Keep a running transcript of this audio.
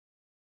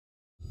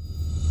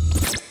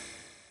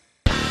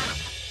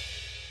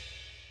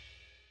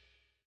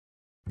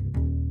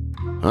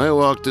I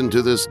walked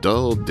into this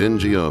dull,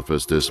 dingy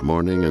office this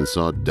morning and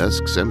saw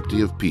desks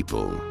empty of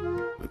people.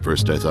 At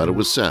first I thought it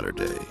was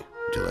Saturday,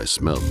 until I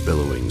smelled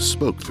billowing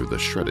smoke through the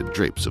shredded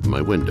drapes of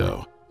my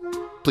window.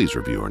 Please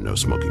review our no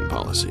smoking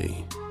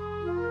policy.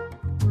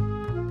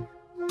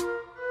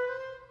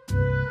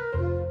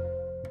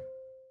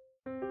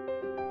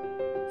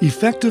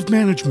 Effective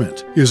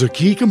management is a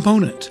key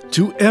component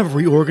to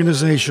every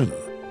organization.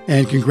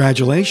 And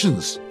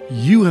congratulations,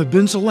 you have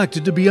been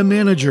selected to be a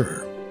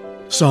manager.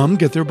 Some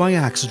get there by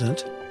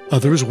accident,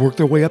 others work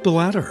their way up the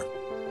ladder.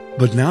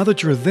 But now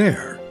that you're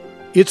there,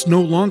 it's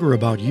no longer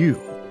about you,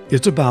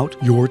 it's about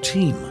your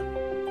team.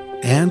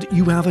 And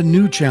you have a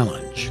new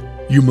challenge.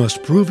 You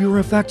must prove your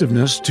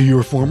effectiveness to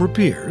your former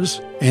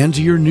peers and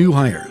to your new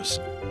hires.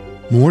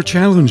 More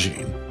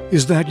challenging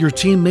is that your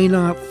team may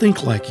not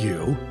think like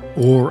you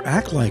or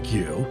act like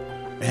you,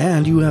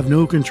 and you have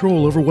no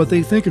control over what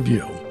they think of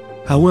you.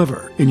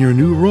 However, in your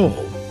new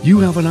role, you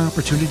have an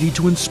opportunity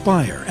to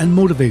inspire and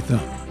motivate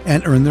them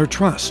and earn their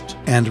trust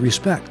and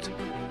respect.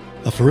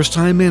 A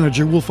first-time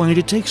manager will find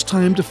it takes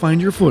time to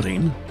find your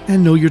footing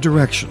and know your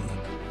direction.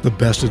 The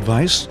best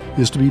advice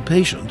is to be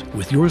patient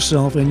with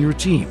yourself and your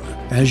team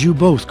as you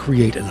both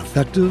create an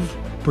effective,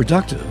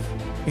 productive,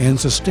 and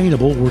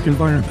sustainable work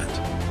environment.